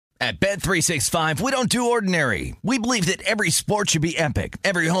At Bet365, we don't do ordinary. We believe that every sport should be epic.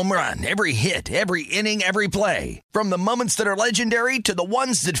 Every home run, every hit, every inning, every play. From the moments that are legendary to the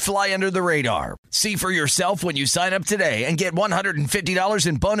ones that fly under the radar. See for yourself when you sign up today and get $150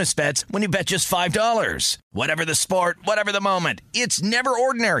 in bonus bets when you bet just $5. Whatever the sport, whatever the moment, it's never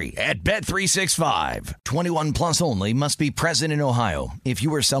ordinary at Bet365. 21 plus only. Must be present in Ohio. If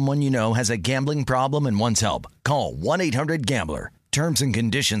you or someone you know has a gambling problem and wants help, call 1-800-GAMBLER. Terms and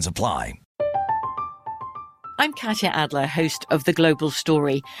conditions apply. I'm Katya Adler, host of The Global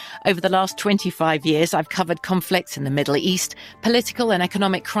Story. Over the last 25 years, I've covered conflicts in the Middle East, political and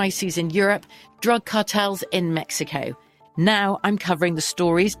economic crises in Europe, drug cartels in Mexico. Now I'm covering the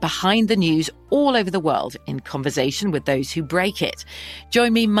stories behind the news all over the world in conversation with those who break it.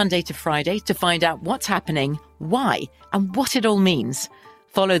 Join me Monday to Friday to find out what's happening, why, and what it all means.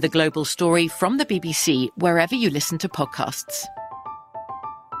 Follow The Global Story from the BBC wherever you listen to podcasts.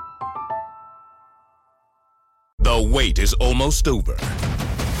 The wait is almost over.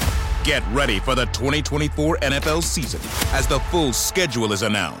 Get ready for the 2024 NFL season as the full schedule is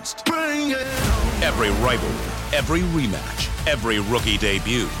announced. Every rivalry, every rematch, every rookie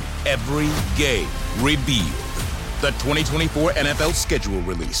debut, every game revealed. The 2024 NFL schedule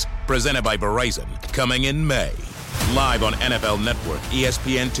release, presented by Verizon, coming in May. Live on NFL Network,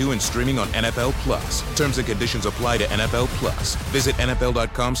 ESPN2, and streaming on NFL Plus. Terms and conditions apply to NFL Plus. Visit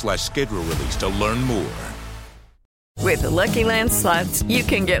NFL.com/schedule release to learn more. With the Lucky Land Slots, you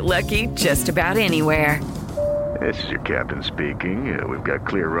can get lucky just about anywhere. This is your captain speaking. We've got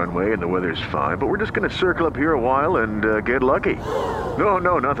clear runway and the weather's fine, but we're just going to circle up here a while and get lucky.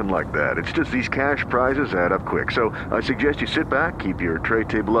 No, nothing like that. It's just these cash prizes add up quick. So I suggest you sit back, keep your tray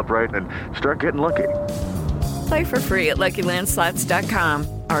table upright, and start getting lucky. Play for free at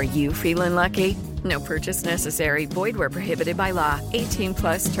LuckyLandSlots.com. Are you feeling lucky? No purchase necessary. Void where prohibited by law. 18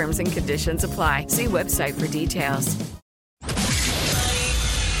 plus terms and conditions apply. See website for details.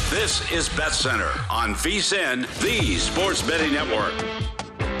 This is Bet Center on VSiN, the Sports Betting Network.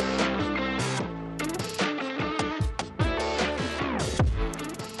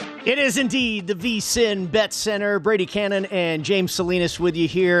 It is indeed the VSiN Bet Center. Brady Cannon and James Salinas with you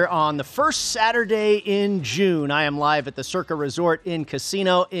here on the first Saturday in June. I am live at the Circa Resort and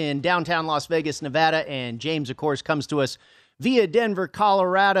Casino in downtown Las Vegas, Nevada, and James, of course, comes to us via Denver,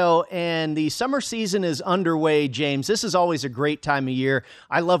 Colorado, and the summer season is underway, James. This is always a great time of year.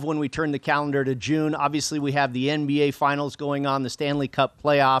 I love when we turn the calendar to June. Obviously, we have the NBA Finals going on, the Stanley Cup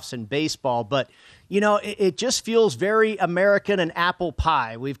playoffs, and baseball, but you know, it just feels very American and apple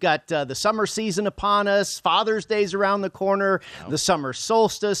pie. We've got the summer season upon us, Father's Day's around the corner, the summer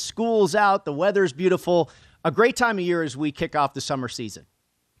solstice, school's out, the weather's beautiful. A great time of year as we kick off the summer season.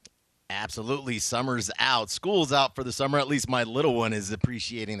 Absolutely. Summer's out. School's out for the summer. At least my little one is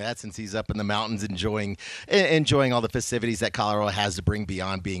appreciating that since he's up in the mountains enjoying all the festivities that Colorado has to bring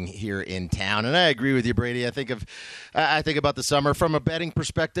beyond being here in town. And I agree with you, Brady. I think about the summer from a betting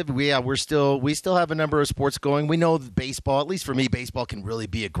perspective. We still have a number of sports going. We know that baseball, at least for me, baseball can really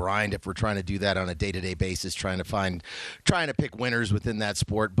be a grind if we're trying to do that on a day-to-day basis, trying to pick winners within that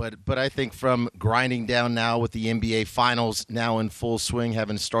sport. But I think from grinding down now with the NBA Finals now in full swing,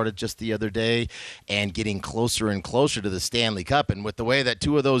 having started just the other day, and getting closer and closer to the Stanley Cup. And with the way that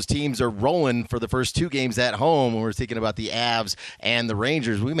two of those teams are rolling for the first two games at home, when we're thinking about the Avs and the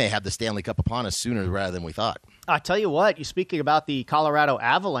Rangers, we may have the Stanley Cup upon us sooner rather than we thought. I tell you what, you speaking about the Colorado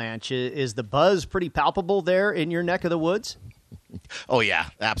Avalanche, is the buzz pretty palpable there in your neck of the woods? Oh, yeah,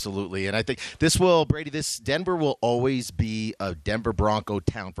 absolutely. And I think this Denver will always be a Denver Bronco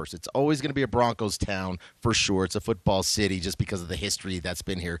town first. It's always going to be a Broncos town for sure. It's a football city just because of the history that's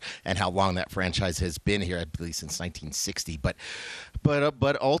been here and how long that franchise has been here, I believe since 1960. But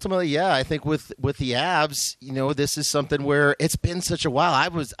ultimately, yeah, I think with the Avs, you know, this is something where it's been such a while.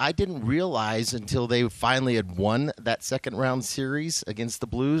 I didn't realize until they finally had won that second round series against the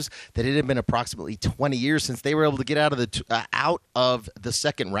Blues that it had been approximately 20 years since they were able to get out of the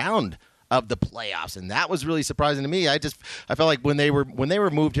second round of the playoffs, and that was really surprising to me. I felt like when they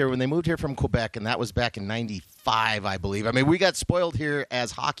moved here from Quebec, and that was back in '95, I believe. I mean, we got spoiled here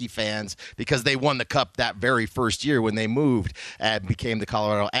as hockey fans because they won the cup that very first year when they moved and became the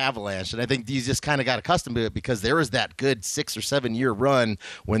Colorado Avalanche. And I think these just kind of got accustomed to it because there was that good 6 or 7 year run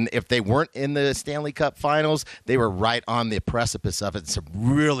when if they weren't in the Stanley Cup Finals, they were right on the precipice of it. Some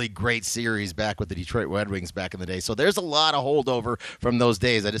really great series back with the Detroit Red Wings back in the day. So there's a lot of holdover from those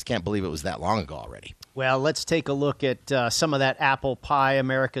days. I just can't believe it was that long ago already. Well, let's take a look at some of that apple pie,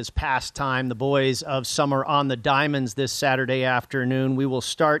 America's pastime, the boys of summer on the diamonds this Saturday afternoon. We will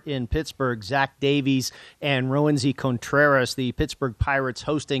start in Pittsburgh. Zach Davies and Roansy Contreras, the Pittsburgh Pirates,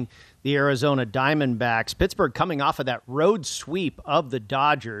 hosting the Arizona Diamondbacks. Pittsburgh coming off of that road sweep of the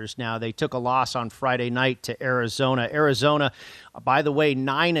Dodgers. Now, they took a loss on Friday night to Arizona. Arizona, by the way,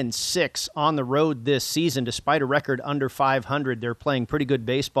 9-6 on the road this season, despite a record under 500. They're playing pretty good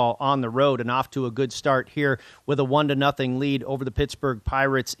baseball on the road and off to a good start here with a 1-0 lead over the Pittsburgh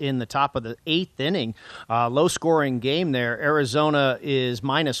Pirates in the top of the 8th inning. Low-scoring game there. Arizona is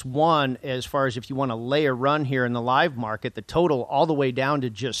 -1 as far as if you want to lay a run here in the live market. The total all the way down to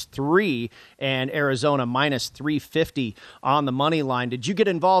just 3, and Arizona -350 on the money line. Did you get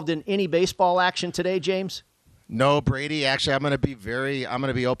involved in any baseball action today, James? No, Brady. Actually, I'm going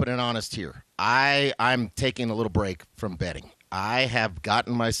to be open and honest here. I'm taking a little break from betting. I have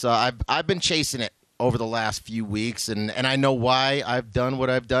gotten myself. I've been chasing it over the last few weeks, and I know why I've done what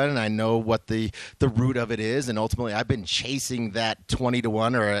I've done, and I know what the root of it is, and ultimately I've been chasing that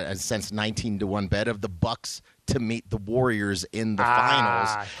 20-1 or a sense 19-1 bet of the Bucks to meet the Warriors in the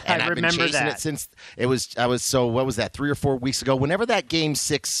finals. And I've been chasing it since what was that, 3 or 4 weeks ago? Whenever that Game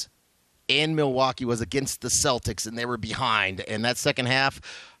 6 in Milwaukee was against the Celtics and they were behind, and that second half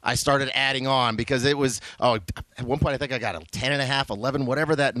I started adding on because it was, at one point I think I got a 10.5, 11,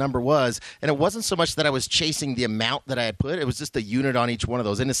 whatever that number was. And it wasn't so much that I was chasing the amount that I had put. It was just the unit on each one of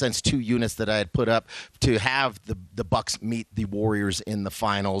those. In a sense, 2 units that I had put up to have the Bucks meet the Warriors in the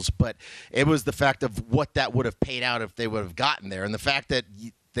finals. But it was the fact of what that would have paid out if they would have gotten there. And the fact that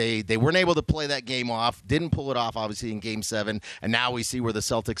they weren't able to play that game off, didn't pull it off, obviously, in Game 7, and now we see where the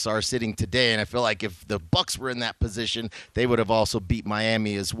Celtics are sitting today, and I feel like if the Bucks were in that position, they would have also beat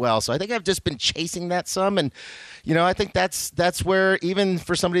Miami as well. So I think I've just been chasing that some, and, I think that's where, even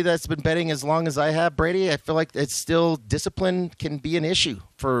for somebody that's been betting as long as I have, Brady, I feel like it's still, discipline can be an issue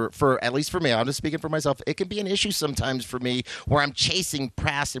for at least for me. I'm just speaking for myself. It can be an issue sometimes for me where I'm chasing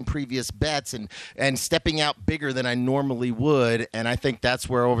past and previous bets and stepping out bigger than I normally would, and I think that's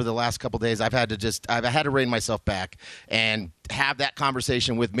where over the last couple of days I've had to rein myself back and have that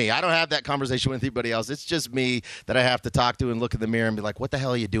conversation with me. I don't have that conversation with anybody else. It's just me that I have to talk to and look in the mirror and be like, what the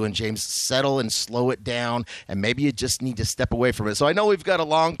hell are you doing, James? Settle and slow it down, and maybe you just need to step away from it. So I know we've got a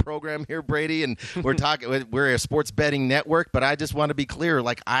long program here, Brady, and we're a sports betting network, but I just want to be clear,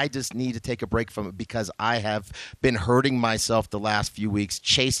 like, I just need to take a break from it because I have been hurting myself the last few weeks,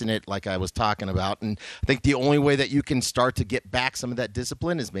 chasing it like I was talking about. And I think the only way that you can start to get back some of that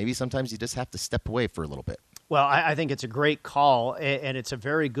discipline is maybe sometimes you just have to step away for a little bit. Well, I think it's a great call, and it's a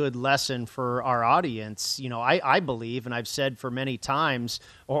very good lesson for our audience. I believe, and I've said for many times,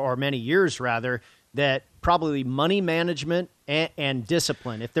 or many years rather, that probably money management and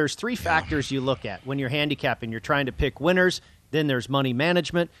discipline. If there's 3 factors you look at when you're handicapping, you're trying to pick winners, then there's money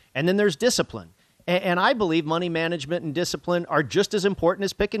management, and then there's discipline. And I believe money management and discipline are just as important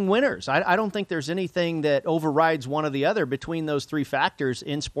as picking winners. I don't think there's anything that overrides one or the other between those 3 factors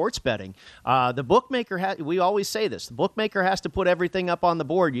in sports betting. The bookmaker, we always say this, the bookmaker has to put everything up on the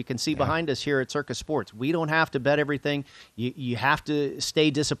board. You can see behind us here at Circa Sports. We don't have to bet everything. You have to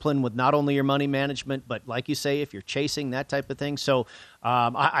stay disciplined with not only your money management, but like you say, if you're chasing that type of thing. So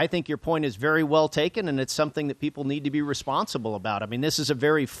I think your point is very well taken, and it's something that people need to be responsible about. I mean, this is a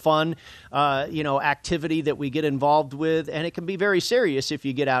very fun, activity that we get involved with, and it can be very serious if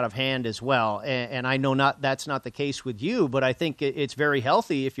you get out of hand as well. And I know that's not the case with you, but I think it's very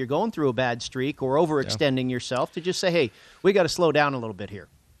healthy if you're going through a bad streak or overextending yourself to just say, hey, we got to slow down a little bit here.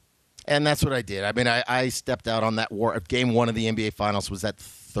 And that's what I did. I mean, I stepped out on that Game 1 of the NBA Finals was that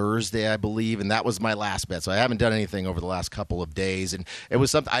Thursday, I believe, and that was my last bet. So I haven't done anything over the last couple of days, and it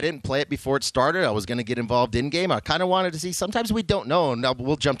was something I didn't play it before it started. I was going to get involved in game. I kind of wanted to see. Sometimes we don't know. Now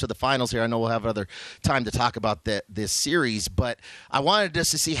we'll jump to the finals here. I know we'll have other time to talk about this series, but I wanted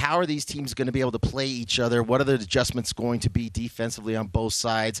just to see how are these teams going to be able to play each other. What are the adjustments going to be defensively on both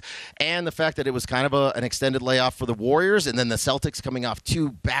sides, and the fact that it was kind of an extended layoff for the Warriors, and then the Celtics coming off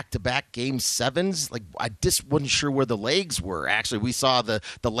 2 back-to-back Game 7s. Like, I just wasn't sure where the legs were. Actually, we saw the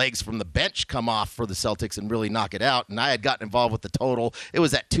legs from the bench come off for the Celtics and really knock it out. And I had gotten involved with the total. It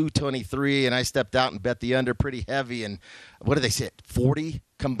was at 223, and I stepped out and bet the under pretty heavy. And what did they say? 40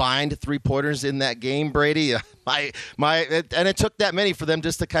 combined 3-pointers in that game, Brady. And it took that many for them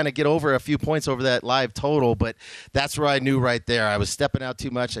just to kind of get over a few points over that live total. But that's where I knew right there I was stepping out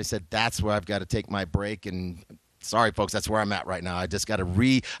too much. I said, that's where I've got to take my break and sorry, folks, that's where I'm at right now. I just got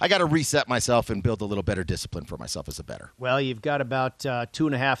to I got to reset myself and build a little better discipline for myself as a bettor. Well, you've got about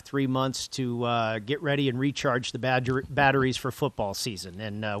 2.5, 3 months to get ready and recharge the batteries for football season,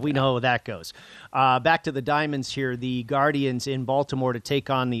 and we know how that goes. Back to the Diamonds here. The Guardians in Baltimore to take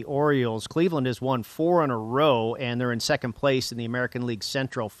on the Orioles. Cleveland has won 4 in a row, and they're in second place in the American League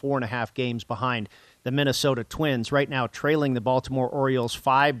Central, 4.5 games behind the Minnesota Twins, right now trailing the Baltimore Orioles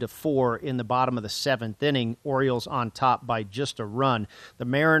 5-4 in the bottom of the 7th inning. Orioles on top by just a run. The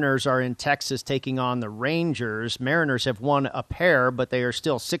Mariners are in Texas taking on the Rangers. Mariners have won a pair, but they are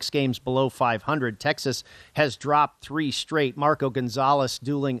still 6 games below 500. Texas has dropped 3 straight. Marco Gonzalez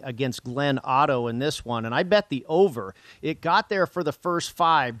dueling against Glenn Otto in this one, and I bet the over. It got there for the first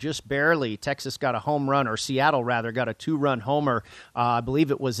 5, just barely. Texas got a home run, or Seattle rather, got a 2-run homer. I believe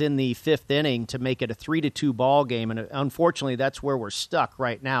it was in the 5th inning to make it a 3-2 ball game, and unfortunately that's where we're stuck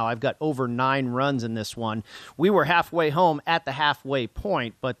right now. I've got over 9 runs in this one. We were halfway home at the halfway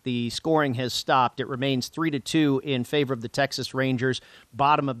point, but the scoring has stopped. It remains 3-2 in favor of the Texas Rangers,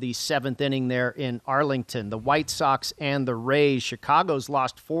 bottom of the 7th inning there in Arlington. The White Sox and the Rays. Chicago's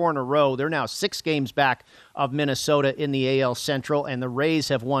lost 4 in a row. They're now 6 games back of Minnesota in the AL Central, and the Rays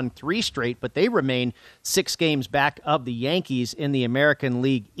have won 3 straight, but they remain 6 games back of the Yankees in the American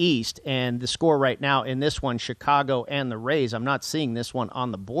League East. And the score right now in this one, Chicago and the Rays. I'm not seeing this one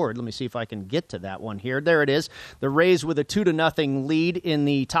on the board. Let me see if I can get to that one here. There it is. The Rays with a 2-0 lead in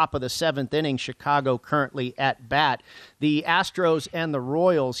the top of the 7th inning. Chicago currently at bat. The Astros and the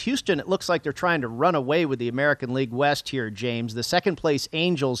Royals. Houston, it looks like they're trying to run away with the American League West here, James. The second-place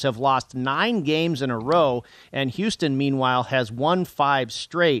Angels have lost 9 games in a row, and Houston, meanwhile, has won 5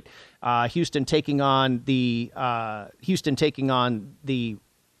 straight. Houston taking on the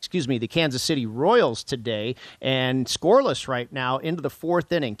Kansas City Royals today, and scoreless right now into the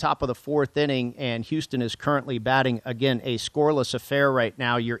 4th inning, top of the 4th inning, and Houston is currently batting, again, a scoreless affair right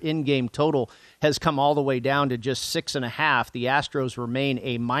now. Your in-game total has come all the way down to just 6.5. The Astros remain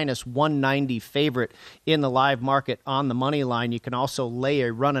a -190 favorite in the live market on the money line. You can also lay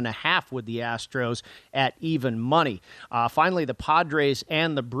a 1.5 with the Astros at even money. Finally, the Padres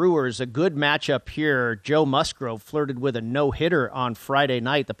and the Brewers, a good matchup here. Joe Musgrove flirted with a no-hitter on Friday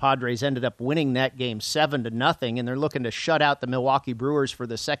night. The Padres ended up winning that game 7-0, and they're looking to shut out the Milwaukee Brewers for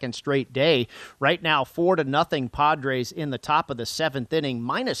the second straight day. Right now, 4-0 Padres in the top of the 7th inning.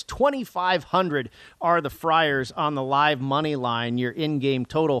 -2,500 are the Friars on the live money line. Your in-game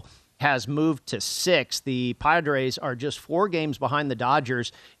total has moved to 6. The Padres are just 4 games behind the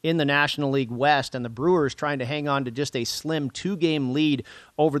Dodgers in the National League West, and the Brewers trying to hang on to just a slim 2-game lead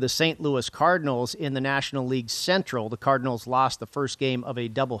over the St. Louis Cardinals in the National League Central. The Cardinals lost the first game of a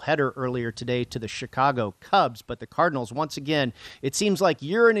doubleheader earlier today to the Chicago Cubs, but the Cardinals, once again, it seems like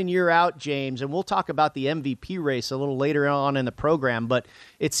year in and year out, James, and we'll talk about the MVP race a little later on in the program, but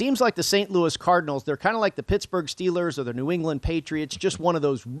it seems like the St. Louis Cardinals, they're kind of like the Pittsburgh Steelers or the New England Patriots, just one of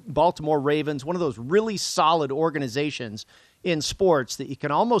those Baltimore Ravens, one of those really solid organizations in sports that you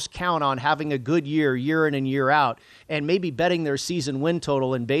can almost count on having a good year in and year out, and maybe betting their season win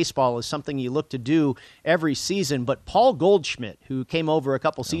total in baseball is something you look to do every season. But Paul Goldschmidt, who came over a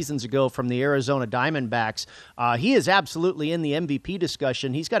couple seasons ago from the Arizona Diamondbacks, he is absolutely in the MVP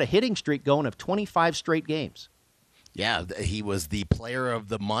discussion. He's got a hitting streak going of 25 straight games. Yeah, he was the player of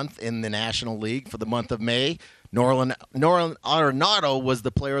the month in the National League for the month of May. Nolan Arenado was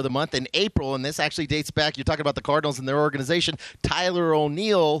the player of the month in April, and this actually dates back. You're talking about the Cardinals and their organization. Tyler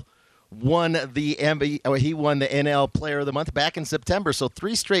O'Neill won the NL Player of the Month back in September. So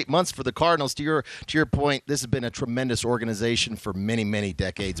 3 straight months for the Cardinals. To your point, this has been a tremendous organization for many, many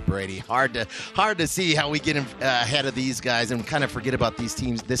decades, Brady. Hard to see how we get ahead of these guys and kind of forget about this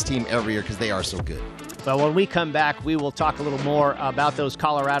team every year because they are so good. Well, when we come back, we will talk a little more about those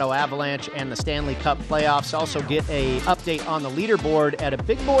Colorado Avalanche and the Stanley Cup playoffs. Also get a update on the leaderboard at a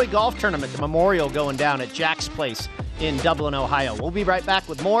big boy golf tournament, the Memorial, going down at Jack's Place in Dublin, Ohio. We'll be right back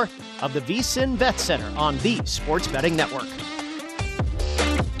with more of the VSiN Bet Center on the Sports Betting Network.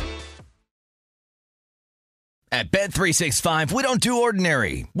 At Bet365, we don't do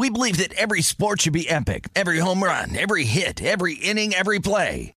ordinary. We believe that every sport should be epic. Every home run, every hit, every inning, every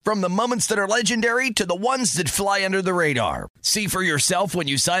play. From the moments that are legendary to the ones that fly under the radar. See for yourself when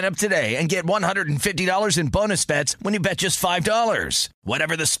you sign up today and get $150 in bonus bets when you bet just $5.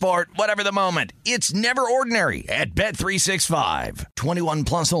 Whatever the sport, whatever the moment, it's never ordinary at Bet365. 21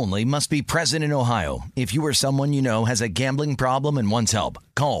 plus only. Must be present in Ohio. If you or someone you know has a gambling problem and wants help,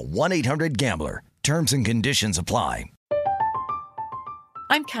 call 1-800-GAMBLER. Terms and conditions apply.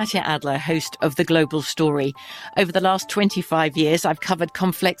 I'm Katya Adler, host of The Global Story. Over the last 25 years, I've covered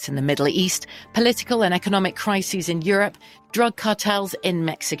conflicts in the Middle East, political and economic crises in Europe, drug cartels in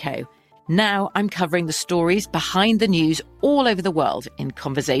Mexico. Now I'm covering the stories behind the news all over the world in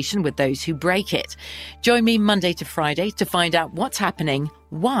conversation with those who break it. Join me Monday to Friday to find out what's happening,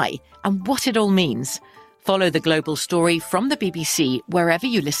 why, and what it all means. Follow The Global Story from the BBC wherever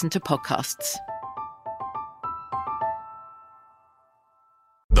you listen to podcasts.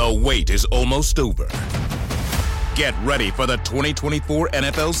 The wait is almost over. Get ready for the 2024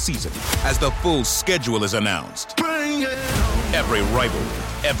 NFL season as the full schedule is announced. Every rivalry,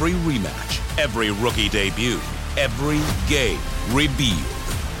 every rematch, every rookie debut, every game revealed.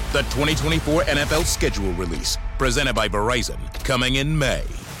 The 2024 NFL schedule release, presented by Verizon, coming in May.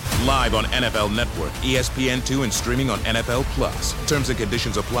 Live on NFL Network, ESPN2, and streaming on NFL Plus. Terms and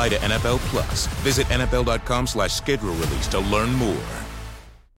conditions apply to NFL Plus. Visit NFL.com/schedule release to learn more.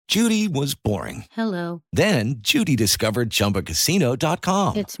 Judy was boring. Hello. Then Judy discovered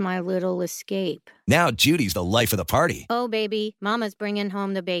ChumbaCasino.com. It's my little escape. Now Judy's the life of the party. Oh, baby, mama's bringing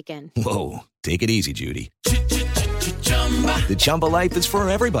home the bacon. Whoa, take it easy, Judy. The Chumba life is for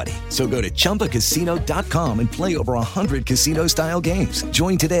everybody. So go to ChumbaCasino.com and play over 100 casino-style games.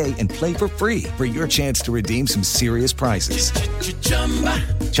 Join today and play for free for your chance to redeem some serious prizes.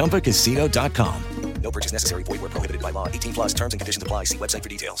 ChumbaCasino.com. No purchase necessary. Void where prohibited by law. 18 plus terms and conditions apply. See website for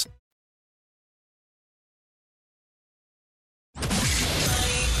details.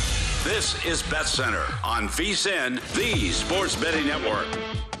 This is Bet Center on VSiN, the Sports Betting Network.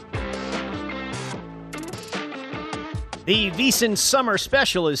 The VSiN Summer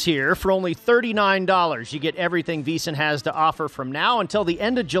Special is here for only $39. You get everything VSiN has to offer from now until the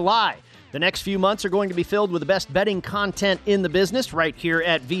end of July. The next few months are going to be filled with the best betting content in the business right here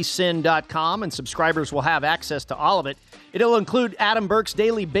at vsin.com, and subscribers will have access to all of it. It'll include Adam Burke's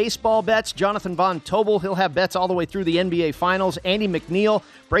daily baseball bets, Jonathan Von Tobel, he'll have bets all the way through the NBA Finals, Andy McNeil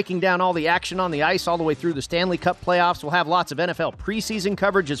breaking down all the action on the ice all the way through the Stanley Cup playoffs. We'll have lots of NFL preseason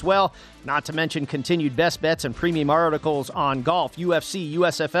coverage as well, not to mention continued best bets and premium articles on golf, UFC,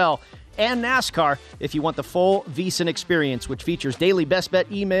 USFL, and NASCAR if you want the full VSiN experience, which features daily best bet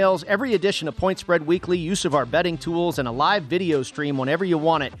emails, every edition of Point Spread Weekly, use of our betting tools, and a live video stream whenever you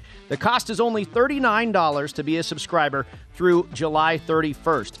want it. The cost is only $39 to be a subscriber through July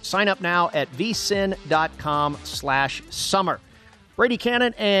 31st. Sign up now at vsin.com/summer. Brady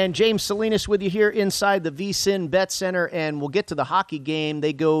Cannon and James Salinas with you here inside the VSiN Bet Center, and we'll get to the hockey game.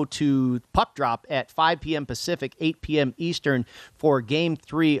 They go to puck drop at 5 p.m. Pacific, 8 p.m. Eastern for Game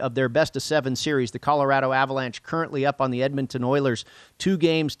 3 of their best-of-7 series. The Colorado Avalanche currently up on the Edmonton Oilers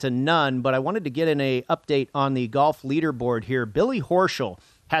 2-0, but I wanted to get an update on the golf leaderboard here. Billy Horschel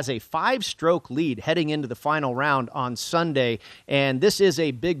has a 5-stroke lead heading into the final round on Sunday, and this is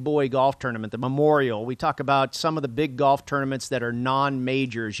a big boy golf tournament, the Memorial. We talk about some of the big golf tournaments that are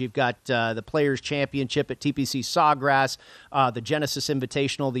non-majors. You've got the Players' Championship at TPC Sawgrass, the Genesis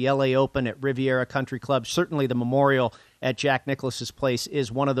Invitational, the LA Open at Riviera Country Club, certainly the Memorial at Jack Nicklaus's place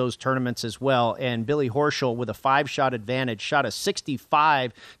is one of those tournaments as well. And Billy Horschel with a 5-shot advantage, shot a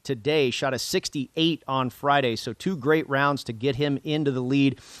 65 today, shot a 68 on Friday. So 2 great rounds to get him into the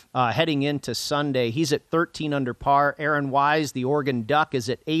lead heading into Sunday. He's at 13 under par. Aaron Wise, the Oregon Duck, is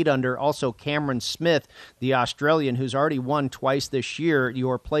at 8 under. Also Cameron Smith, the Australian, who's already won twice this year,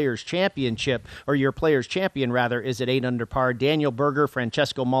 your Players' Championship, or your Players' Champion, rather, is at 8 under par. Daniel Berger,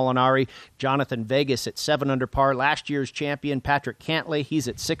 Francesco Molinari, Jonathan Vegas at 7 under par. Last year's champion Patrick Cantlay, he's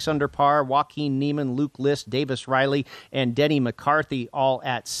at 6 under par. Joaquin Neiman, Luke List, Davis Riley, and Denny McCarthy all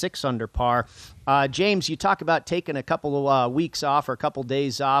at 6 under par. James, you talk about taking a couple of weeks off or a couple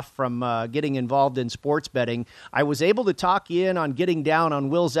days off from getting involved in sports betting. I was able to talk you in on getting down on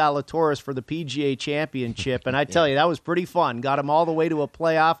Will Zalatoris for the PGA Championship, and I tell you, that was pretty fun. Got him all the way to a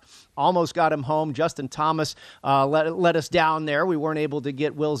playoff, almost got him home. Justin Thomas let us down there. We weren't able to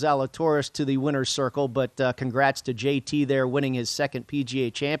get Will Zalatoris to the winner's circle, but congrats to JT there winning his second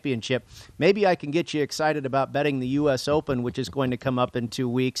PGA Championship. Maybe I can get you excited about betting the U.S. Open, which is going to come up in 2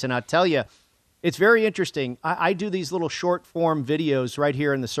 weeks, and I'll tell you, it's very interesting. I do these little short-form videos right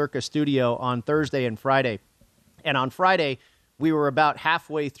here in the Circa studio on Thursday and Friday. And on Friday, we were about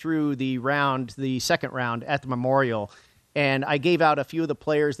halfway through the second round at the Memorial. And I gave out a few of the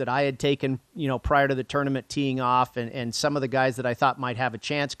players that I had taken, prior to the tournament teeing off and some of the guys that I thought might have a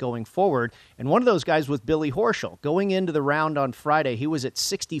chance going forward. And one of those guys was Billy Horschel. Going into the round on Friday, he was at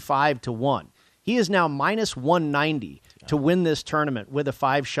 65-1. He is now minus 190 to win this tournament with a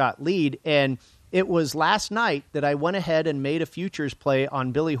 5-shot lead. And it was last night that I went ahead and made a futures play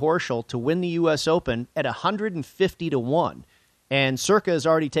on Billy Horschel to win the U.S. Open at 150-1. And Circa has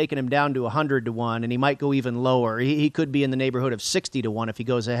already taken him down to 100-1, and he might go even lower. He could be in the neighborhood of 60-1 if he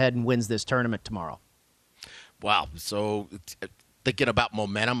goes ahead and wins this tournament tomorrow. Wow. So thinking about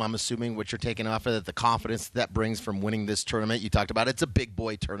momentum, I'm assuming what you're taking off of it, the confidence that brings from winning this tournament. You talked about it's a big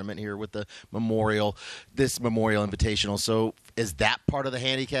boy tournament here with the Memorial Invitational. So is that part of the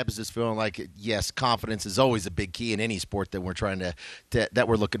handicap? Is this feeling like, yes, confidence is always a big key in any sport that we're trying that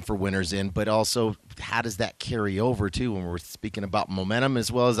we're looking for winners in, but also how does that carry over too when we're speaking about momentum,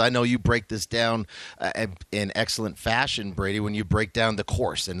 as well as I know you break this down in excellent fashion, Brady, when you break down the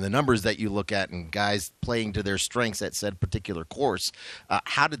course and the numbers that you look at and guys playing to their strengths at said particular course.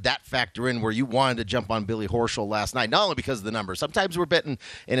 How did that factor in where you wanted to jump on Billy Horschel last night? Not only because of the numbers. Sometimes we're betting,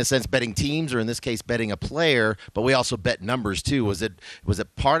 in a sense, betting teams, or in this case, betting a player, but we also bet numbers too. Was it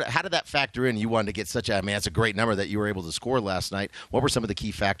part? How did that factor in? You wanted to get that's a great number that you were able to score last night. What were some of the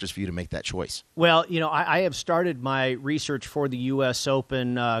key factors for you to make that choice? Well, I have started my research for the U.S.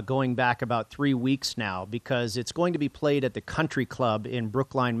 Open going back about 3 weeks now, because it's going to be played at the Country Club in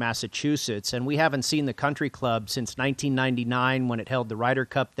Brookline, Massachusetts, and we haven't seen the Country Club since 1999 when it held the Ryder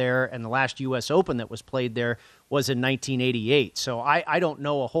Cup there, and the last U.S. Open that was played there was in 1988. So I don't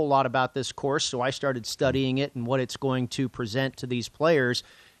know a whole lot about this course, so I started studying it and what it's going to present to these players.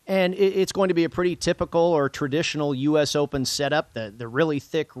 And it's going to be a pretty typical or traditional U.S. Open setup, the really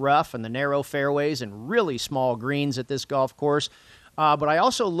thick rough and the narrow fairways and really small greens at this golf course. But I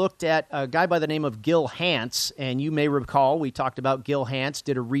also looked at a guy by the name of Gil Hanse, and you may recall we talked about Gil Hanse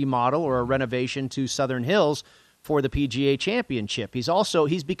did a remodel or a renovation to Southern Hills for the PGA Championship.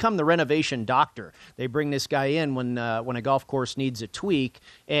 He's become the renovation doctor. They bring this guy in when a golf course needs a tweak,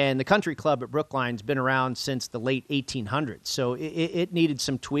 and the Country Club at Brookline's been around since the late 1800s. So it needed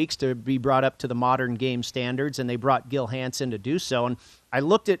some tweaks to be brought up to the modern game standards, and they brought Gil Hanse in to do so. And I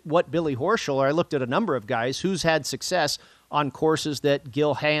looked at what Billy Horschel, or I looked at a number of guys who's had success on courses that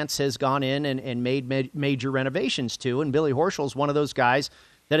Gil Hanse has gone in and made major renovations to, and Billy Horschel is one of those guys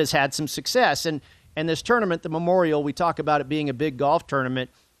that has had some success. And this tournament, the Memorial, we talk about it being a big golf tournament.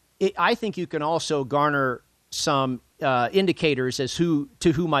 I think you can also garner some indicators as who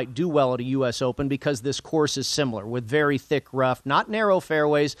might do well at a U.S. Open, because this course is similar with very thick rough, not narrow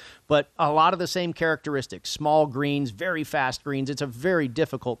fairways, but a lot of the same characteristics. Small greens, very fast greens. It's a very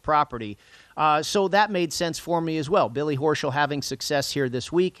difficult property. So that made sense for me as well. Billy Horschel having success here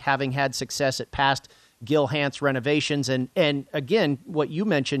this week, having had success at past Gil Hanse renovations. And again, what you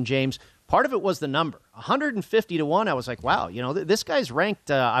mentioned, James, part of it was the number. 150-1, I was like, wow, this guy's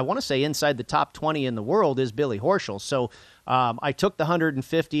ranked, I want to say, inside the top 20 in the world is Billy Horschel. So I took the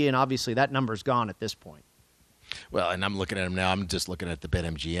 150, and obviously that number's gone at this point. Well, and I'm looking at him now. I'm just looking at the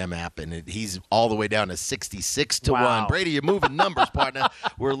BetMGM app, and he's all the way down to 66-1. Wow. Brady, you're moving numbers, partner.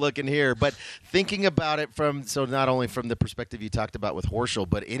 We're looking here. But thinking about it not only from the perspective you talked about with Horschel,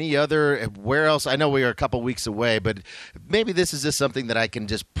 but any other, where else? I know we are a couple weeks away, but maybe this is just something that I can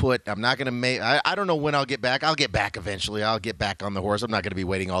just put. I'm not going to make, I don't know when I'll get back. I'll get back eventually. I'll get back on the horse. I'm not going to be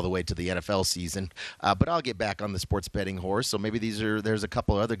waiting all the way to the NFL season, but I'll get back on the sports betting horse. So maybe there's a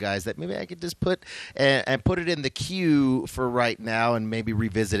couple other guys that maybe I could just put and put it in the queue for right now and maybe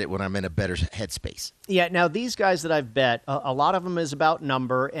revisit it when I'm in a better headspace. Yeah, now these guys that I've bet, a lot of them is about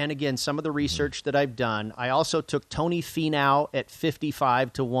number, and again, some of the research that I've done. I also took Tony Finau at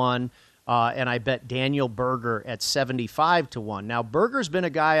 55-1, and I bet Daniel Berger at 75-1. Now, Berger's been a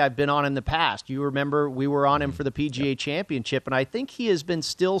guy I've been on in the past. You remember we were on him for the PGA Championship, and I think he has been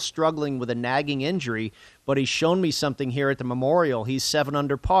still struggling with a nagging injury, but he's shown me something here at the Memorial. He's 7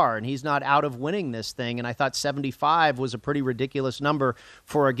 under par, and he's not out of winning this thing, and I thought 75 was a pretty ridiculous number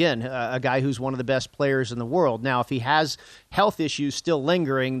for, again, a guy who's one of the best players in the world. Now, if he has health issues still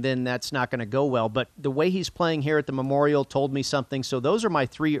lingering, then that's not going to go well, but the way he's playing here at the Memorial told me something, so those are my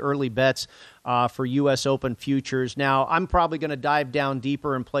 3 early bets for U.S. Open futures. Now, I'm probably going to dive down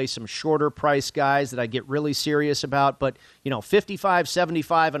deeper and play some shorter price guys that I get really serious about, but 55,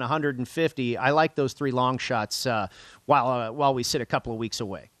 75, and 150, I like those 3 long shots while we sit a couple of weeks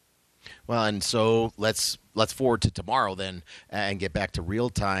away. Well, and so let's forward to tomorrow then and get back to real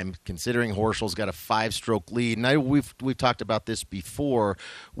time, considering Horschel's got a 5-stroke lead. And we've talked about this before,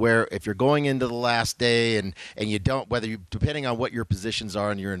 where if you're going into the last day and you don't, depending on what your positions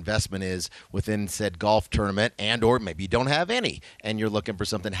are and your investment is within said golf tournament, and or maybe you don't have any and you're looking for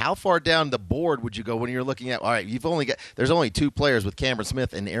something, how far down the board would you go when you're looking at, all right, there's only 2 players with Cameron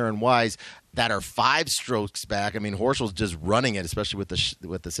Smith and Aaron Wise that are 5 strokes back. I mean, Horschel's just running it, especially with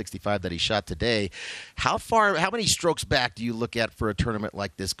the 65 that he shot today. How how many strokes back do you look at for a tournament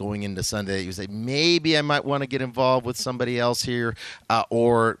like this going into Sunday? You say, maybe I might want to get involved with somebody else here,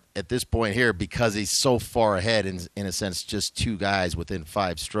 or at this point here, because he's so far ahead, in a sense, just two guys within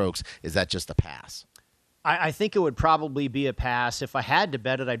 5 strokes, is that just a pass? I think it would probably be a pass. If I had to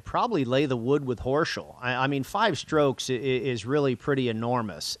bet it, I'd probably lay the wood with Horschel. I mean, 5 strokes is really pretty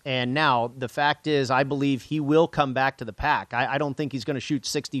enormous. And now the fact is, I believe he will come back to the pack. I don't think he's going to shoot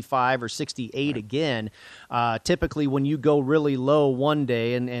 65 or 68 again. Typically, when you go really low one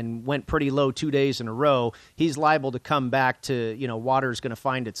day and went pretty low 2 days in a row, he's liable to come back to, water's going to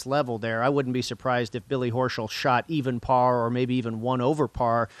find its level there. I wouldn't be surprised if Billy Horschel shot even par or maybe even 1 over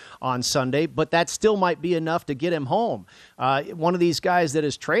par on Sunday, but that still might be enough to get him home. One of these guys that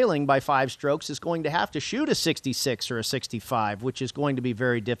is trailing by 5 strokes is going to have to shoot a 66 or a 65, which is going to be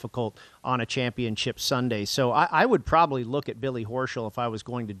very difficult on a championship Sunday. So I would probably look at Billy Horschel if I was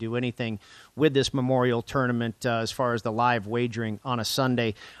going to do anything with this Memorial Tournament as far as the live wagering on a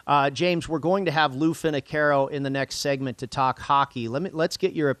Sunday. James, we're going to have Lou Finocchiaro in the next segment to talk hockey. Let's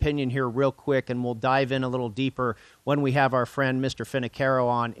get your opinion here real quick, and we'll dive in a little deeper when we have our friend Mr. Finocchiaro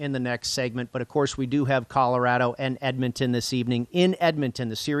on in the next segment. But, of course, we do have Colorado and Edmonton this evening. In Edmonton,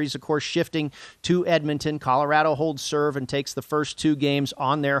 the series, of course, shifting to Edmonton. Colorado holds serve and takes the first 2 games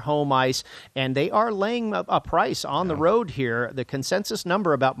on their home ice, and they are laying a price on the road here. The consensus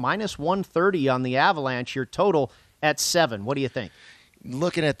number about minus 130 on the Avalanche, your total at 7. What do you think?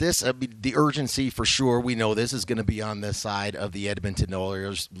 Looking at this, the urgency for sure, we know this is going to be on the side of the Edmonton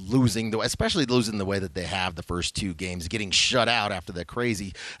Oilers, especially losing the way that they have the first 2 games, getting shut out after the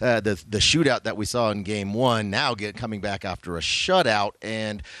crazy, the shootout that we saw in Game 1, now coming back after a shutout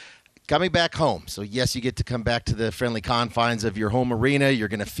and coming back home. So, yes, you get to come back to the friendly confines of your home arena. You're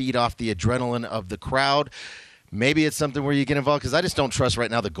going to feed off the adrenaline of the crowd. Maybe it's something where you get involved, because I just don't trust right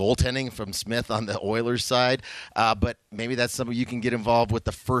now the goaltending from Smith on the Oilers side. But maybe that's something you can get involved with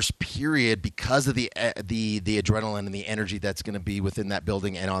the first period because of the adrenaline and the energy that's going to be within that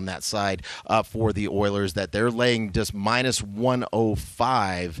building and on that side for the Oilers, that they're laying just minus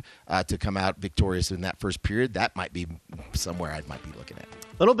 105 to come out victorious in that first period. That might be somewhere I might be looking at.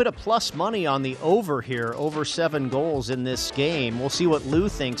 A little bit of plus money on the over here, over 7 goals in this game. We'll see what Lou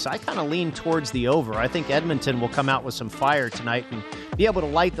thinks. I kind of lean towards the over. I think Edmonton will come out with some fire tonight and be able to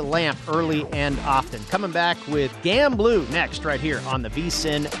light the lamp early and often. Coming back with Gamblu next right here on the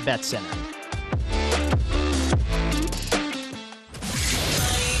VSiN Bet Center.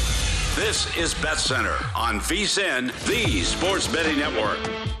 This is Bet Center on VSiN, the sports betting network.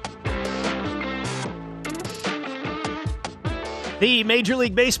 The Major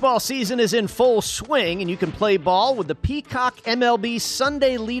League Baseball season is in full swing, and you can play ball with the Peacock MLB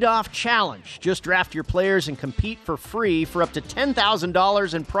Sunday Leadoff Challenge. Just draft your players and compete for free for up to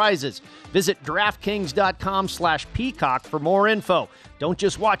 $10,000 in prizes. Visit DraftKings.com/Peacock for more info. Don't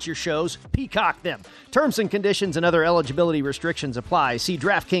just watch your shows, peacock them. Terms and conditions and other eligibility restrictions apply. See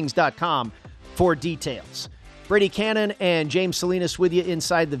DraftKings.com for details. Brady Cannon and James Salinas with you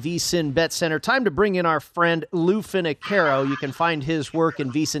inside the VSiN Bet Center. Time to bring in our friend Lou Finocchiaro. You can find his work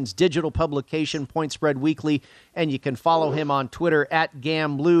in VSiN's digital publication, Point Spread Weekly, and you can follow him on Twitter at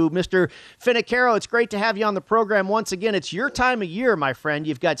Gamblu. Mr. Finocchiaro, it's great to have you on the program once again. It's your time of year, my friend.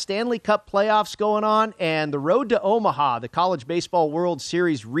 You've got Stanley Cup playoffs going on, and the road to Omaha, the College Baseball World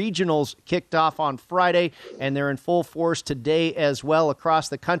Series regionals kicked off on Friday, and they're in full force today as well across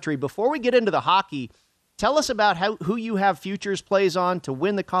the country. Before we get into the hockey, tell us about who you have futures plays on to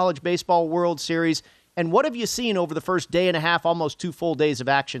win the College Baseball World Series, and what have you seen over the first day and a half, almost 2 full days of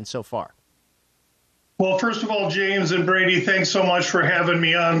action so far? Well, first of all, James and Brady, thanks so much for having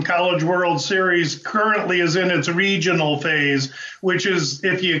me on. College World Series currently is in its regional phase, which is,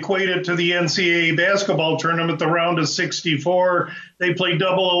 if you equate it to the NCAA basketball tournament, the round of 64. They play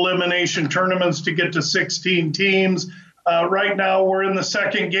double elimination tournaments to get to 16 teams. Right now, we're in the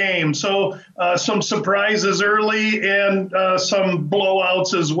second game. So some surprises early and some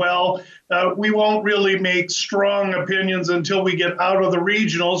blowouts as well. We won't really make strong opinions until we get out of the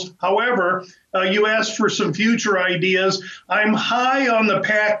regionals. However, you asked for some future ideas. I'm high on the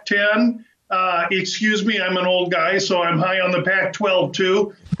Pac-10. Excuse me, I'm an old guy, so I'm high on the Pac-12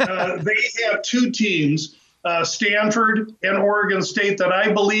 too. They have 2 teams. Stanford and Oregon State that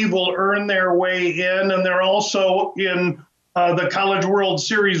I believe will earn their way in, and they're also in the College World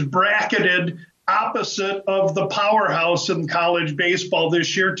Series bracketed opposite of the powerhouse in college baseball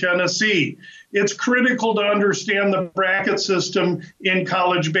this year, Tennessee. It's critical to understand the bracket system in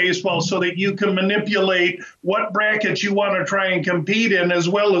college baseball so that you can manipulate what brackets you want to try and compete in as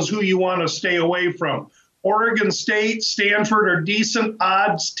well as who you want to stay away from. Oregon State, Stanford are decent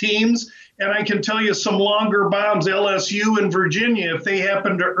odds teams. And I can tell you some longer bombs, LSU and Virginia, if they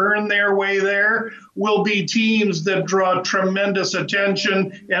happen to earn their way there, will be teams that draw tremendous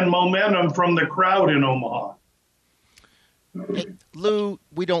attention and momentum from the crowd in Omaha. Hey, Lou,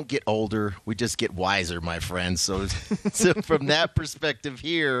 we don't get older. We just get wiser, my friend. So from that perspective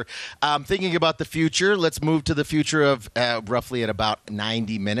here, thinking about the future, let's move to the future of roughly at about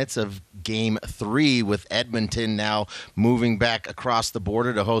 90 minutes of Game 3 with Edmonton now moving back across the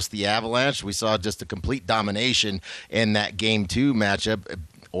border to host the Avalanche. We saw just a complete domination in that Game 2 matchup.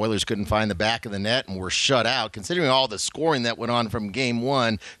 Oilers couldn't find the back of the net and were shut out. Considering all the scoring that went on from Game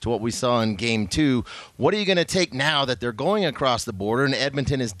 1 to what we saw in Game 2, what are you going to take now that they're going across the border? And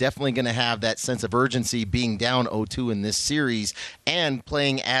Edmonton is definitely going to have that sense of urgency being down 0-2 in this series and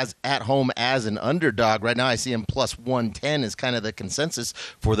playing as at home as an underdog. Right now I see them plus 110 is kind of the consensus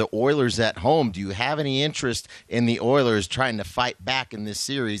for the Oilers at home. Do you have any interest in the Oilers trying to fight back in this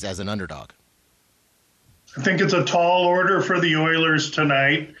series as an underdog? I think it's a tall order for the Oilers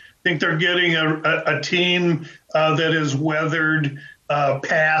tonight. I think they're getting a team that has weathered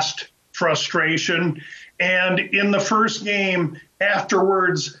past frustration. And in the first game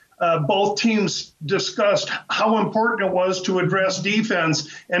afterwards, both teams discussed how important it was to address defense.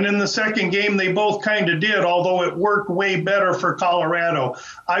 And in the second game, they both kind of did, although it worked way better for Colorado.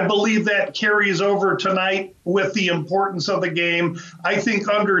 I believe that carries over tonight with the importance of the game. I think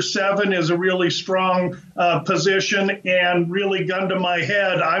under 7 is a really strong position, and really gun to my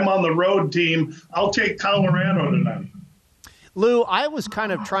head, I'm on the road team. I'll take Colorado tonight. Lou, I was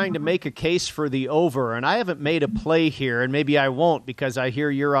kind of trying to make a case for the over, and I haven't made a play here, and maybe I won't because I hear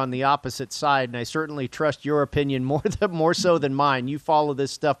you're on the opposite side, and I certainly trust your opinion more so than mine. You follow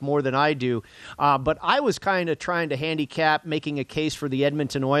this stuff more than I do. But I was kind of trying to handicap making a case for the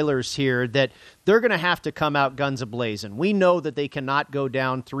Edmonton Oilers here that they're going to have to come out guns a-blazing. We know that they cannot go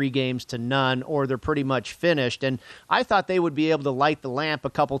down 3-0 or they're pretty much finished, and I thought they would be able to light the lamp a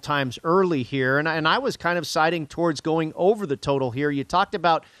couple times early here, and I was kind of siding towards going over the total here. You talked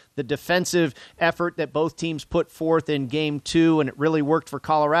about the defensive effort that both teams put forth in Game 2, and it really worked for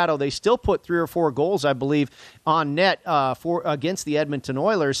Colorado. They still put 3 or 4 goals, I believe, on net against the Edmonton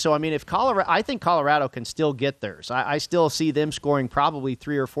Oilers. So, I mean, I think Colorado can still get theirs. I still see them scoring probably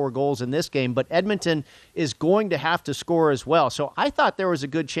 3 or 4 goals in this game, but Edmonton is going to have to score as well. So I thought there was a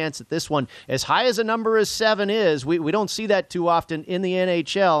good chance that this one, as high as a number as 7 is, we don't see that too often in the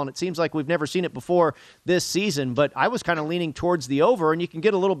NHL, and it seems like we've never seen it before this season, but I was kind of leaning towards the over, and you can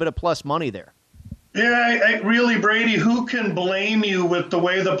get a little bit of plus money there. Yeah, I really, Brady, who can blame you with the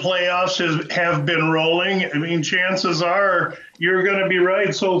way the playoffs have been rolling? I mean, chances are you're going to be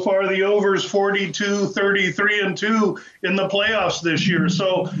right. So far, the over's 42, 33-2 in the playoffs this year.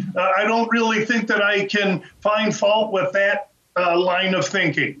 So I don't really think that I can find fault with that line of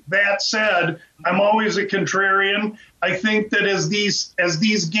thinking. That said, I'm always a contrarian. I think that as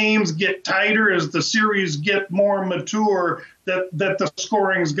these games get tighter, as the series get more mature, that the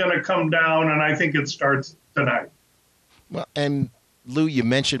scoring is going to come down, and I think it starts tonight. Well, and Lou, you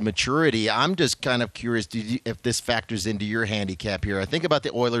mentioned maturity. I'm just kind of curious if this factors into your handicap here. I think about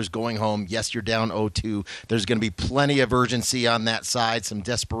the Oilers going home. Yes, you're down 0-2. There's going to be plenty of urgency on that side, some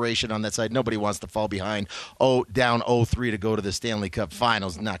desperation on that side. Nobody wants to fall behind down 0-3 to go to the Stanley Cup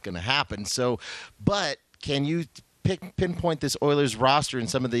Finals. Not going to happen. So, but can you pinpoint this Oilers roster and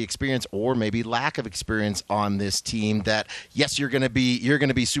some of the experience or maybe lack of experience on this team that, yes, you're going to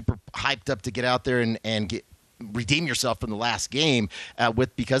be super hyped up to get out there and redeem yourself from the last game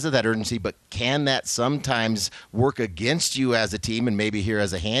because of that urgency, but can that sometimes work against you as a team and maybe here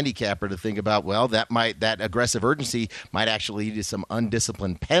as a handicapper to think about, well, that aggressive urgency might actually lead to some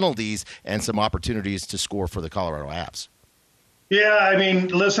undisciplined penalties and some opportunities to score for the Colorado Avs? Yeah, I mean,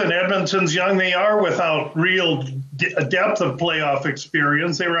 listen, Edmonton's young. They are without real depth of playoff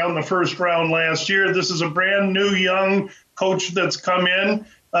experience. They were out in the first round last year. This is a brand new young coach that's come in.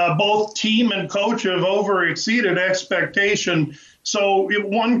 Both team and coach have exceeded expectation. So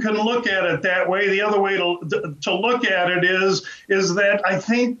one can look at it that way. The other way to look at it is that I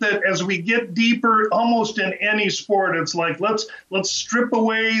think that as we get deeper, almost in any sport, it's like let's strip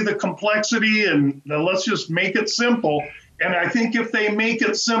away the complexity and let's just make it simple. And I think if they make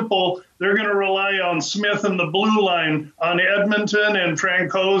it simple, they're going to rely on Smith and the blue line on Edmonton and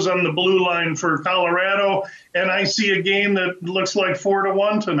Francouz on the blue line for Colorado. And I see a game that looks like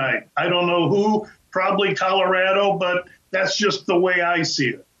 4-1 tonight. I don't know who, probably Colorado, but that's just the way I see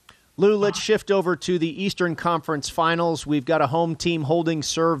it. Lou, let's shift over to the Eastern Conference Finals. We've got a home team holding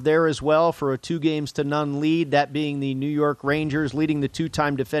serve there as well for a 2-0 lead, that being the New York Rangers leading the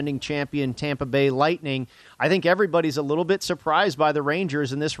 2-time defending champion Tampa Bay Lightning. I think everybody's a little bit surprised by the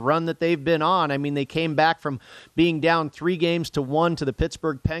Rangers and this run that they've been on. I mean, they came back from being down 3-1 to the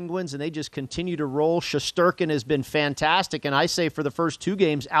Pittsburgh Penguins, and they just continue to roll. Shesterkin has been fantastic, and I say for the first 2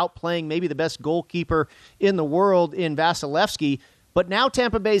 games, outplaying maybe the best goalkeeper in the world in Vasilevsky. But now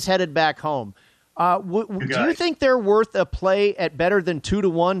Tampa Bay's headed back home. Do you think they're worth a play at better than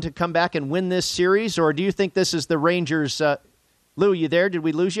 2-1 to come back and win this series, or do you think this is the Rangers? Lou, you there? Did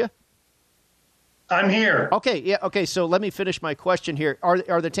we lose you? I'm here. Okay, so let me finish my question here.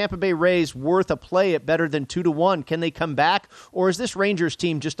 Are the Tampa Bay Rays worth a play at better than 2-1? Can they come back, or is this Rangers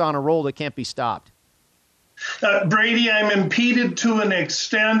team just on a roll that can't be stopped? Brady, I'm impeded to an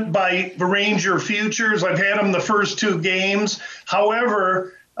extent by Ranger futures. I've had them the first 2 games.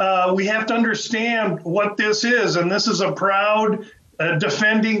 However, we have to understand what this is, and this is a proud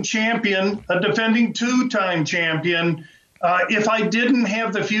defending champion, a defending 2-time champion. If I didn't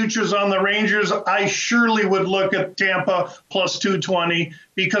have the futures on the Rangers, I surely would look at Tampa plus 220,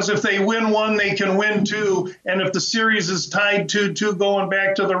 because if they win 1, they can win 2. And if the series is tied 2-2 going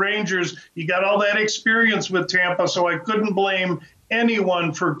back to the Rangers, you got all that experience with Tampa, so I couldn't blame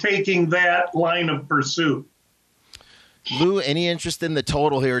anyone for taking that line of pursuit. Lou, any interest in the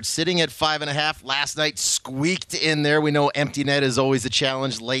total here? It's sitting at 5.5. Last night squeaked in there. We know empty net is always a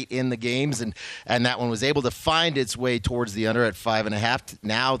challenge late in the games, and that one was able to find its way towards the under at 5.5.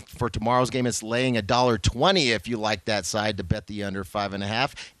 Now for tomorrow's game, it's laying $1.20 if you like that side to bet the under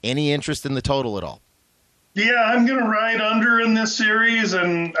 5.5. Any interest in the total at all? Yeah, I'm going to ride under in this series,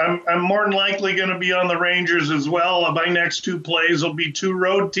 and I'm more than likely going to be on the Rangers as well. My next 2 plays will be 2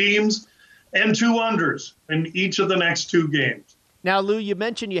 road teams and 2 unders in each of the next 2 games. Now, Lou, you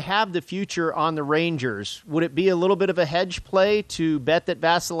mentioned you have the future on the Rangers. Would it be a little bit of a hedge play to bet that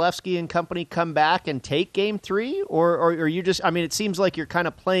Vasilevsky and company come back and take Game 3? Or are you just, I mean, it seems like you're kind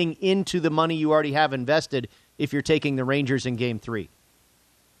of playing into the money you already have invested if you're taking the Rangers in Game 3.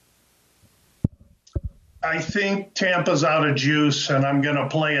 I think Tampa's out of juice, and I'm going to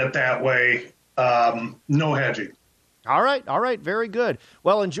play it that way. No hedging. All right. Very good.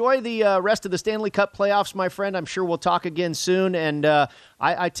 Well, enjoy the rest of the Stanley Cup playoffs, my friend. I'm sure we'll talk again soon. And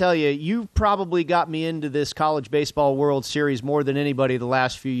I tell you, you probably got me into this College Baseball World Series more than anybody the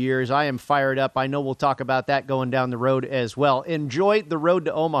last few years. I am fired up. I know we'll talk about that going down the road as well. Enjoy the road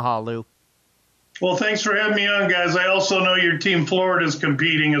to Omaha, Lou. Well, thanks for having me on, guys. I also know your team Florida is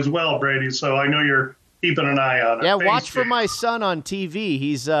competing as well, Brady, so I know you're keeping an eye on it. Yeah, watch for my son on TV.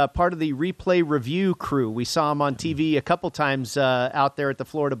 He's part of the replay review crew. We saw him on TV a couple times out there at the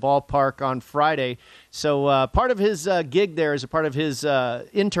Florida ballpark on Friday. So part of his gig there as a part of his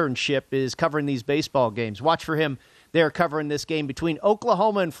internship is covering these baseball games. Watch for him there covering this game between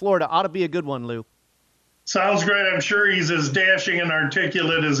Oklahoma and Florida. Ought to be a good one, Lou. Sounds great. I'm sure he's as dashing and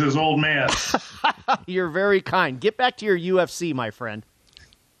articulate as his old man. You're very kind. Get back to your UFC, my friend.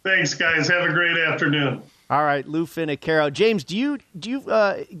 Thanks, guys. Have a great afternoon. All right, Lou Finocchiaro. James, do you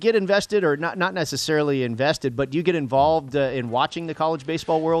get invested, or not necessarily invested, but do you get involved in watching the College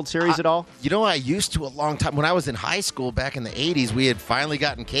Baseball World Series at all? You know, I used to a long time. When I was in high school back in the 80s, we had finally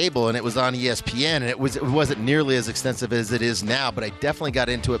gotten cable, and it was on ESPN, and it wasn't nearly as extensive as it is now, but I definitely got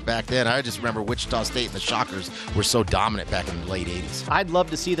into it back then. I just remember Wichita State and the Shockers were so dominant back in the late 80s. I'd love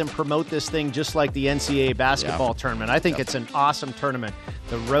to see them promote this thing just like the NCAA basketball tournament. I think it's an awesome tournament.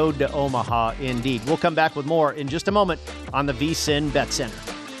 The road to Omaha, indeed. We'll come back with more in just a moment on the VSiN Bet Center.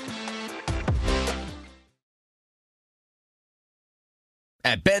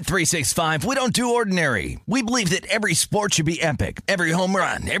 At Bet365, we don't do ordinary. We believe that every sport should be epic. Every home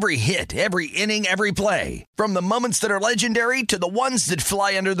run, every hit, every inning, every play. From the moments that are legendary to the ones that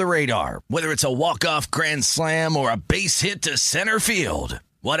fly under the radar. Whether it's a walk-off grand slam or a base hit to center field.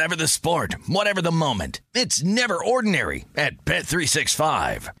 Whatever the sport, whatever the moment, it's never ordinary at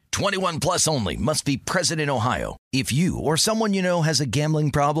Bet365. 21 plus only. Must be present in Ohio. If you or someone you know has a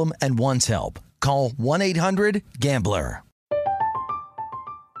gambling problem and wants help, call 1-800-GAMBLER.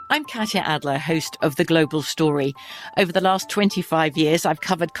 I'm Katya Adler, host of The Global Story. Over the last 25 years, I've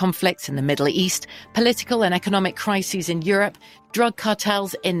covered conflicts in the Middle East, political and economic crises in Europe, drug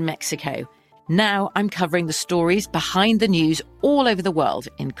cartels in Mexico. Now I'm covering the stories behind the news all over the world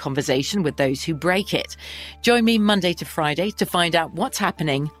in conversation with those who break it. Join me Monday to Friday to find out what's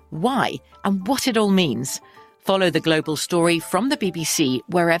happening, why, and what it all means. Follow The Global Story from the BBC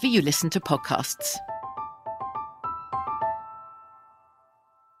wherever you listen to podcasts.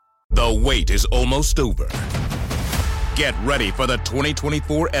 The wait is almost over. Get ready for the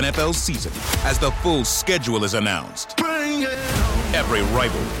 2024 NFL season as the full schedule is announced. Every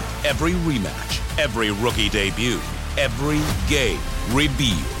rivalry, every rematch, every rookie debut, every game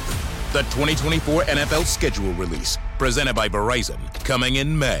revealed. The 2024 NFL schedule release, presented by Verizon, coming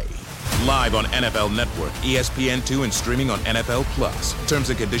in May. Live on NFL Network, ESPN2, and streaming on NFL Plus.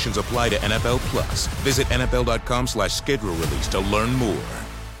 Terms and conditions apply to NFL Plus. Visit NFL.com/schedule release to learn more.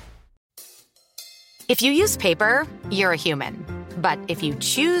 If you use paper, you're a human. But if you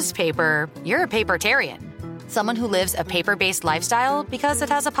choose paper, you're a papertarian. Someone who lives a paper-based lifestyle because it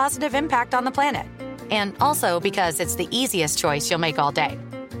has a positive impact on the planet. And also because it's the easiest choice you'll make all day.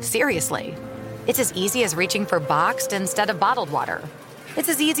 Seriously. It's as easy as reaching for boxed instead of bottled water. It's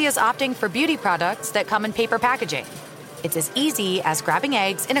as easy as opting for beauty products that come in paper packaging. It's as easy as grabbing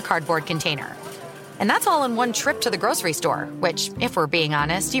eggs in a cardboard container. And that's all in one trip to the grocery store, which, if we're being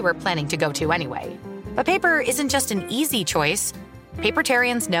honest, you were planning to go to anyway. But paper isn't just an easy choice.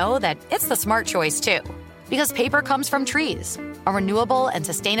 Papertarians know that it's the smart choice, too. Because paper comes from trees, a renewable and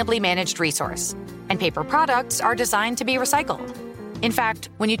sustainably managed resource. And paper products are designed to be recycled. In fact,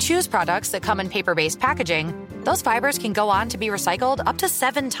 when you choose products that come in paper-based packaging, those fibers can go on to be recycled up to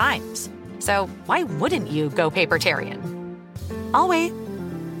 7 times. So why wouldn't you go papertarian? I'll wait.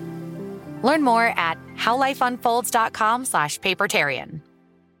 Learn more at howlifeunfolds.com/papertarian.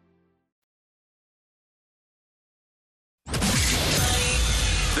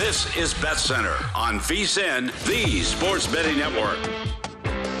 This is Bet Center on VSiN, the Sports Betting Network.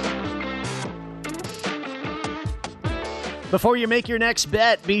 Before you make your next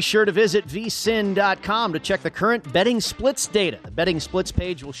bet, be sure to visit vsin.com to check the current betting splits data. The betting splits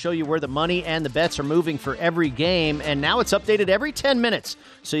page will show you where the money and the bets are moving for every game, and now it's updated every 10 minutes,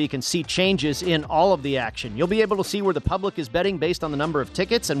 so you can see changes in all of the action. You'll be able to see where the public is betting based on the number of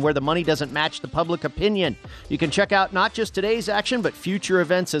tickets and where the money doesn't match the public opinion. You can check out not just today's action, but future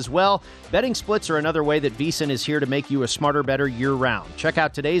events as well. Betting splits are another way that VSiN is here to make you a smarter, better year-round. Check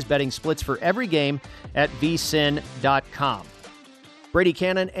out today's betting splits for every game at vsin.com. Brady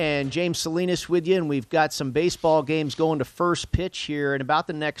Cannon and James Salinas with you, and we've got some baseball games going to first pitch here in about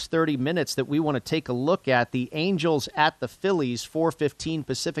the next 30 minutes that we want to take a look at. The Angels at the Phillies, 4:15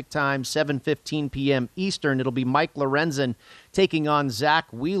 Pacific time, 7:15 p.m. Eastern. It'll be Mike Lorenzen taking on Zach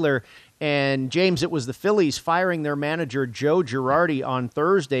Wheeler. And, James, it was the Phillies firing their manager, Joe Girardi, on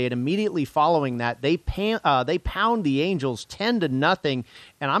Thursday, and immediately following that, they pound the Angels 10-0,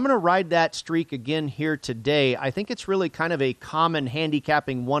 and I'm going to ride that streak again here today. I think it's really kind of a common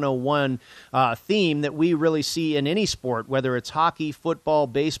handicapping 101 theme that we really see in any sport, whether it's hockey, football,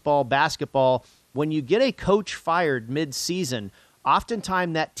 baseball, basketball. When you get a coach fired mid-season,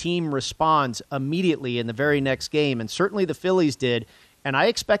 oftentimes that team responds immediately in the very next game, and certainly the Phillies did. And I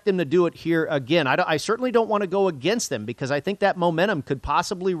expect them to do it here again. I certainly don't want to go against them because I think that momentum could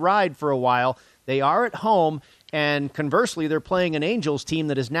possibly ride for a while. They are at home, and conversely, they're playing an Angels team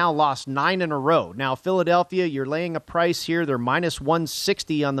that has now lost 9 in a row. Now, Philadelphia, you're laying a price here. They're minus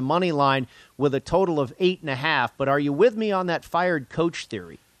 160 on the money line with a total of 8.5. But are you with me on that fired coach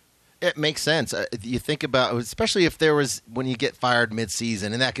theory? It makes sense. You think about, especially if there was, when you get fired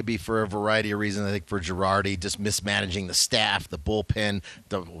midseason, and that could be for a variety of reasons. I think for Girardi, just mismanaging the staff, the bullpen,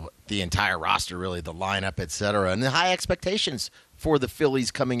 the entire roster, really, the lineup, et cetera, and the high expectations for the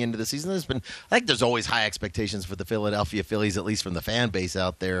Phillies coming into the season. I think there's always high expectations for the Philadelphia Phillies, at least from the fan base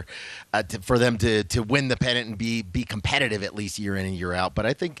out there, for them to win the pennant and be competitive at least year in and year out. But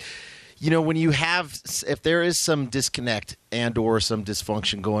I think, when you have, if there is some disconnect and or some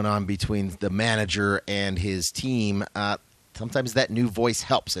dysfunction going on between the manager and his team, sometimes that new voice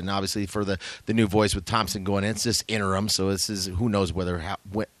helps. And obviously for the new voice with Thompson going in, it's just interim. So this is, who knows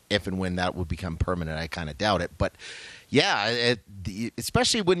if and when that would become permanent. I kind of doubt it. But yeah,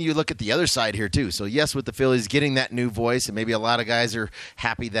 especially when you look at the other side here too. So yes, with the Phillies getting that new voice, and maybe a lot of guys are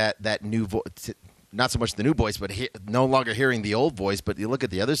happy that new voice, not so much the new voice, but no longer hearing the old voice. But you look at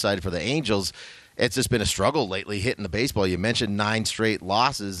the other side for the Angels, it's just been a struggle lately hitting the baseball. You mentioned 9 straight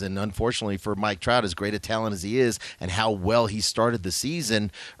losses, and unfortunately for Mike Trout, as great a talent as he is and how well he started the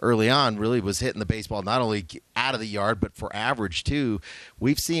season early on, really was hitting the baseball not only out of the yard but for average too.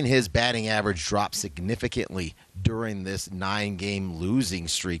 We've seen his batting average drop significantly during this 9-game losing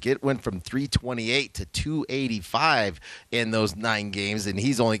streak. It went from 328 to 285 in those 9 games, and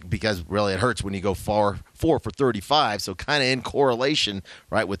he's only, because really it hurts when you go 4 for 35, so kind of in correlation,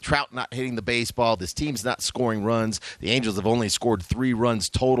 right, with Trout not hitting the baseball, this team's not scoring runs. The Angels have only scored 3 runs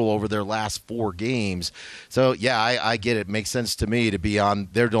total over their last 4 games. So, yeah, I get it. It makes sense to me to be on,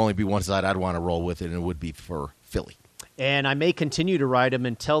 there'd only be one side I'd want to roll with it, and it would be for Philly. And I may continue to ride them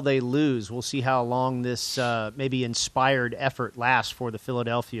until they lose. We'll see how long this maybe inspired effort lasts for the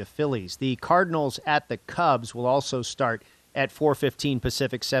Philadelphia Phillies. The Cardinals at the Cubs will also start at 4:15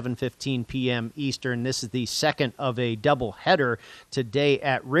 Pacific, 7:15 p.m. Eastern. This is the second of a doubleheader today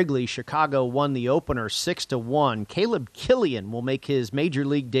at Wrigley. Chicago won the opener 6-1. Caleb Killian will make his major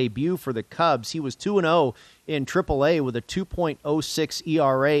league debut for the Cubs. He was 2-0 in AAA with a 2.06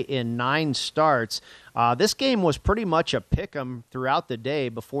 ERA in 9 starts. This game was pretty much a pick'em throughout the day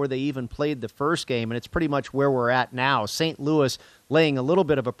before they even played the first game, and it's pretty much where we're at now. St. Louis laying a little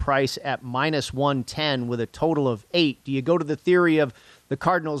bit of a price at -110 with a total of 8. Do you go to the theory of the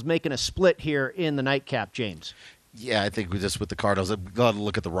Cardinals making a split here in the nightcap, James? Yeah, I think just with the Cardinals, I've got to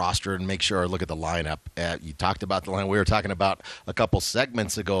look at the roster and make sure I look at the lineup. You talked about the line. We were talking about a couple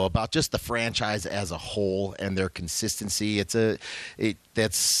segments ago about just the franchise as a whole and their consistency.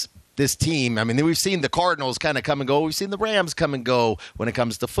 That's this team. I mean, we've seen the Cardinals kind of come and go. We've seen the Rams come and go when it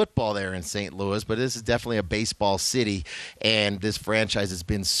comes to football there in St. Louis, but this is definitely a baseball city, and this franchise has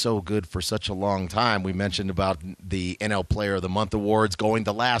been so good for such a long time. We mentioned about the NL Player of the Month awards going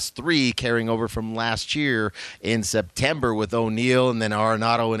the last 3, carrying over from last year in September with O'Neill and then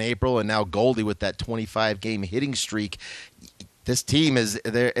Arenado in April, and now Goldie with that 25-game hitting streak. This team is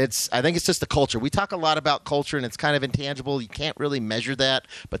there. I think it's just the culture. We talk a lot about culture, and it's kind of intangible. You can't really measure that,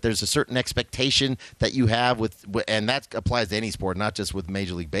 but there's a certain expectation that you have and that applies to any sport, not just with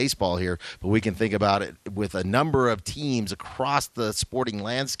Major League Baseball here. But we can think about it with a number of teams across the sporting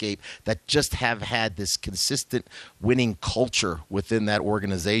landscape that just have had this consistent winning culture within that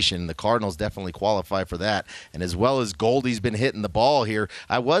organization. The Cardinals definitely qualify for that, and as well as Goldie's been hitting the ball here.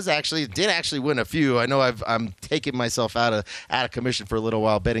 I did actually win a few. I know I'm taking myself out of commission for a little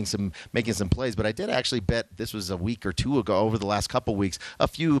while, making some plays, but I did actually bet, this was a week or two ago, over the last couple weeks, a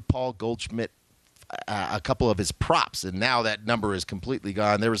few Paul Goldschmidt, a couple of his props, and now that number is completely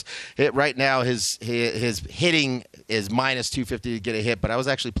gone. Right now his hitting is -250 to get a hit, but I was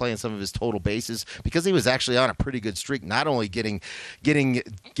actually playing some of his total bases because he was actually on a pretty good streak, not only getting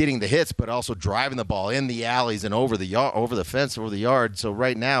the hits, but also driving the ball in the alleys and over the fence, over the yard. So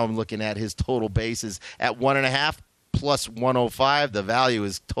right now I'm looking at his total bases at 1.5. Plus 105. The value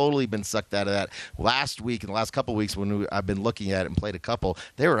has totally been sucked out of that. Last week, in the last couple of weeks, when I've been looking at it and played a couple,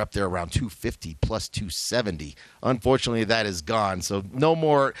 they were up there around 250 plus 270. Unfortunately, that is gone. So no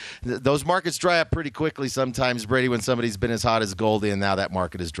more. Those markets dry up pretty quickly sometimes, Brady, when somebody's been as hot as Goldie, and now that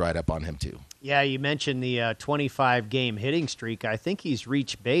market has dried up on him too. Yeah, you mentioned the 25-game hitting streak. I think he's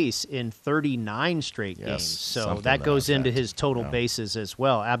reached base in 39 straight games. So that goes into his total bases as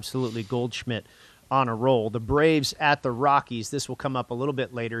well. Absolutely, Goldschmidt on a roll. The Braves at the Rockies. This will come up a little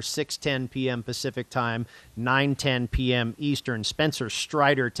bit later, 6:10 p.m. Pacific time, 9:10 p.m. Eastern. Spencer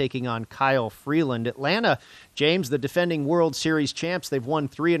Strider taking on Kyle Freeland. Atlanta, James, the defending World Series champs, they've won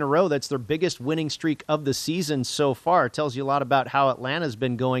 3 in a row. That's their biggest winning streak of the season so far. It tells you a lot about how Atlanta's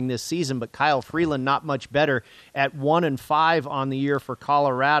been going this season, but Kyle Freeland not much better at 1-5 on the year for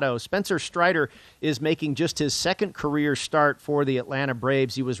Colorado. Spencer Strider is making just his second career start for the Atlanta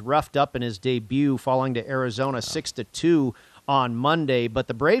Braves. He was roughed up in his debut, falling to Arizona 6-2 on Monday, but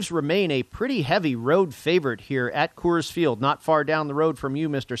the Braves remain a pretty heavy road favorite here at Coors Field, not far down the road from you,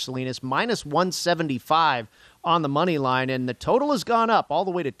 Mr. Salinas, -175 on the money line, and the total has gone up all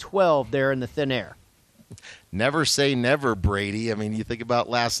the way to 12 there in the thin air. Never say never, Brady. I mean, you think about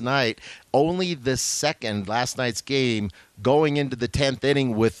last night, only last night's game, going into the 10th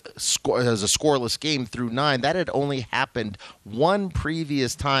inning as a scoreless game through 9, that had only happened one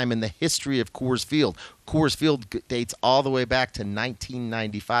previous time in the history of Coors Field. Coors Field dates all the way back to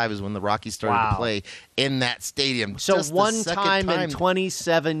 1995 is when the Rockies started to play in that stadium. So just one time in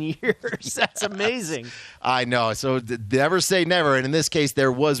 27 years. That's amazing. I know. So never say never. And in this case,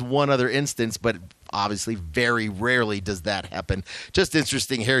 there was one other instance, but obviously very rarely does that happen. Just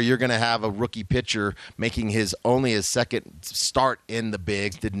interesting here. You're going to have a rookie pitcher making only his second start in the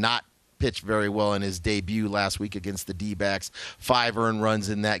bigs. Did not pitched very well in his debut last week against the D-backs. 5 earned runs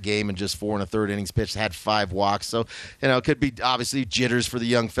in that game and just 4 1/3 innings pitched. Had 5 walks. So, it could be obviously jitters for the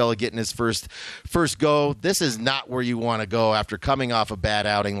young fella getting his first go. This is not where you want to go after coming off a bad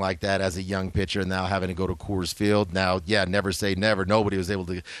outing like that as a young pitcher and now having to go to Coors Field. Now, yeah, never say never. Nobody was able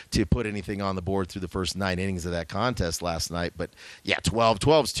to put anything on the board through the first 9 innings of that contest last night. But, yeah, 12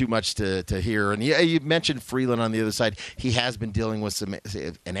 is too much to hear. And, yeah, you mentioned Freeland on the other side. He has been dealing with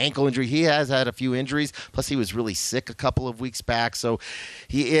an ankle injury. he has had a few injuries. Plus, he was really sick a couple of weeks back. So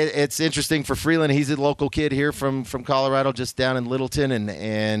it's interesting for Freeland. He's a local kid here from Colorado, just down in Littleton.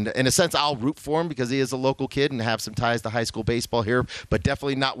 And in a sense, I'll root for him because he is a local kid and have some ties to high school baseball here, but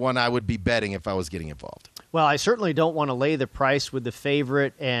definitely not one I would be betting if I was getting involved. Well, I certainly don't want to lay the price with the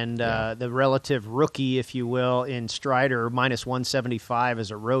favorite and the relative rookie, if you will, in Strider, minus 175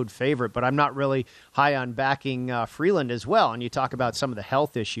 as a road favorite, but I'm not really high on backing Freeland as well. And you talk about some of the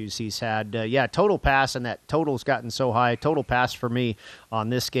health issues he's had. Total pass, and that total's gotten so high. Total pass for me on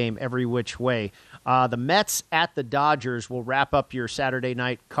this game every which way. The Mets at the Dodgers will wrap up your Saturday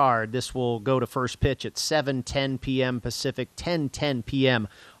night card. This will go to first pitch at 7:10 p.m. Pacific, 10:10 p.m.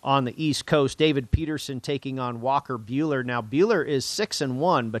 on the East Coast. David Peterson taking on Walker Buehler. Now, Buehler is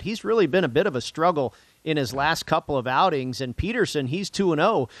 6-1, but he's really been a bit of a struggle in his last couple of outings. And Peterson, he's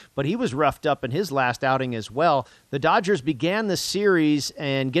 2-0, but he was roughed up in his last outing as well. The Dodgers began the series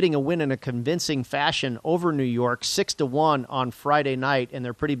and getting a win in a convincing fashion over New York, 6-1 on Friday night, and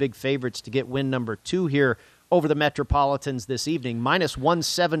they're pretty big favorites to get win number 2 here over the Metropolitans this evening, minus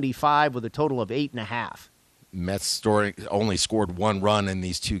 175 with a total of 8.5. Mets only scored 1 run in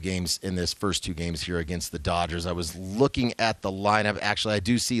these 2 games, in this first 2 games here against the Dodgers. I was looking at the lineup. Actually, I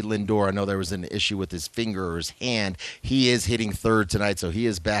do see Lindor. I know there was an issue with his finger or his hand. He is hitting third tonight, so he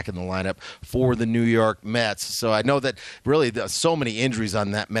is back in the lineup for the New York Mets. So I know that really there's so many injuries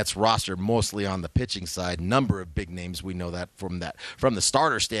on that Mets roster, mostly on the pitching side. Number of big names. We know that from the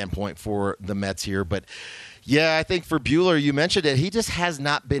starter standpoint for the Mets here, but yeah, I think for Buehler, you mentioned it, he just has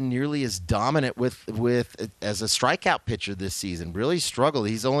not been nearly as dominant with as a strikeout pitcher this season. Really struggled.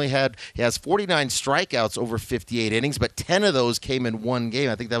 He has 49 strikeouts over 58 innings, but 10 of those came in one game.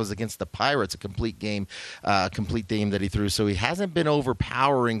 I think that was against the Pirates, a complete game that he threw. So he hasn't been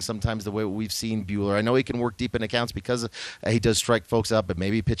overpowering sometimes the way we've seen Buehler. I know he can work deep in accounts because he does strike folks out, but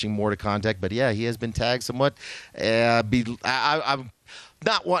maybe pitching more to contact. But yeah, he has been tagged somewhat. I'm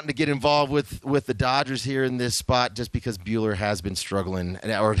not wanting to get involved with the Dodgers here in this spot just because Buehler has been struggling,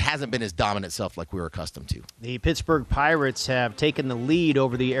 or it hasn't been his dominant self like we were accustomed to. The Pittsburgh Pirates have taken the lead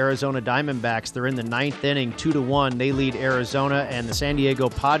over the Arizona Diamondbacks. They're in the 9th inning, 2-1. They lead Arizona, and the San Diego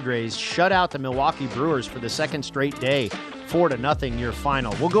Padres shut out the Milwaukee Brewers for the second straight day. 4-0 your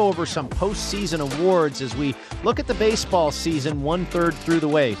final. We'll go over some postseason awards as we look at the baseball season 1/3 through the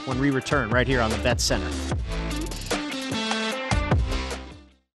way when we return right here on the Bet Center.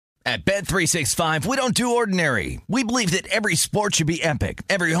 At Bet365, we don't do ordinary. We believe that every sport should be epic.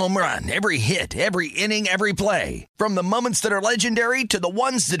 Every home run, every hit, every inning, every play. From the moments that are legendary to the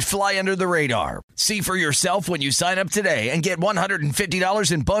ones that fly under the radar. See for yourself when you sign up today and get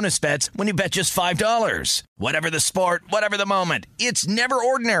 $150 in bonus bets when you bet just $5. Whatever the sport, whatever the moment, it's never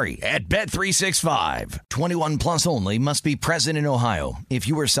ordinary at Bet365. 21 plus only. Must be present in Ohio. If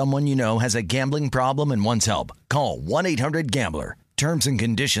you or someone you know has a gambling problem and wants help, call 1-800-GAMBLER. Terms and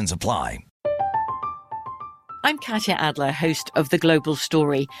conditions apply. I'm Katya Adler, host of The Global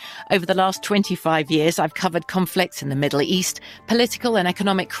Story. Over the last 25 years, I've covered conflicts in the Middle East, political and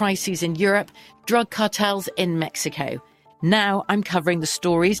economic crises in Europe, drug cartels in Mexico. Now I'm covering the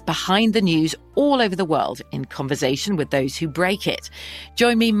stories behind the news all over the world in conversation with those who break it.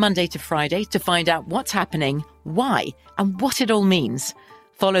 Join me Monday to Friday to find out what's happening, why, and what it all means.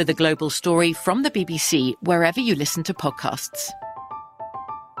 Follow The Global Story from the BBC wherever you listen to podcasts.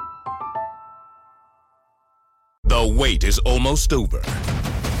 The wait is almost over.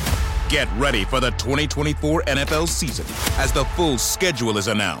 Get ready for the 2024 NFL season as the full schedule is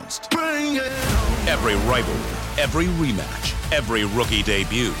announced. Every rivalry, every rematch, every rookie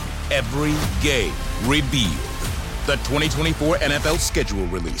debut, every game revealed. The 2024 NFL schedule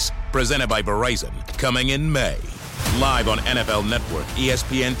release, presented by Verizon, coming in May. Live on NFL Network,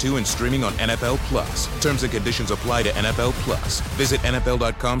 ESPN2, and streaming on NFL Plus. Terms and conditions apply to NFL Plus. Visit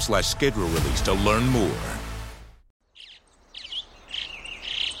NFL.com/schedule release to learn more.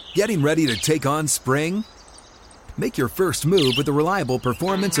 Getting ready to take on spring? Make your first move with the reliable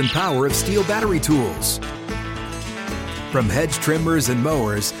performance and power of Steel battery tools. From hedge trimmers and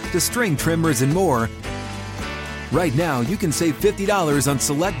mowers to string trimmers and more, right now you can save $50 on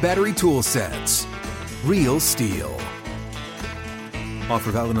select battery tool sets. Real Steel.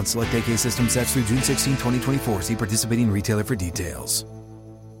 Offer valid on select AK system sets through June 16, 2024. See participating retailer for details.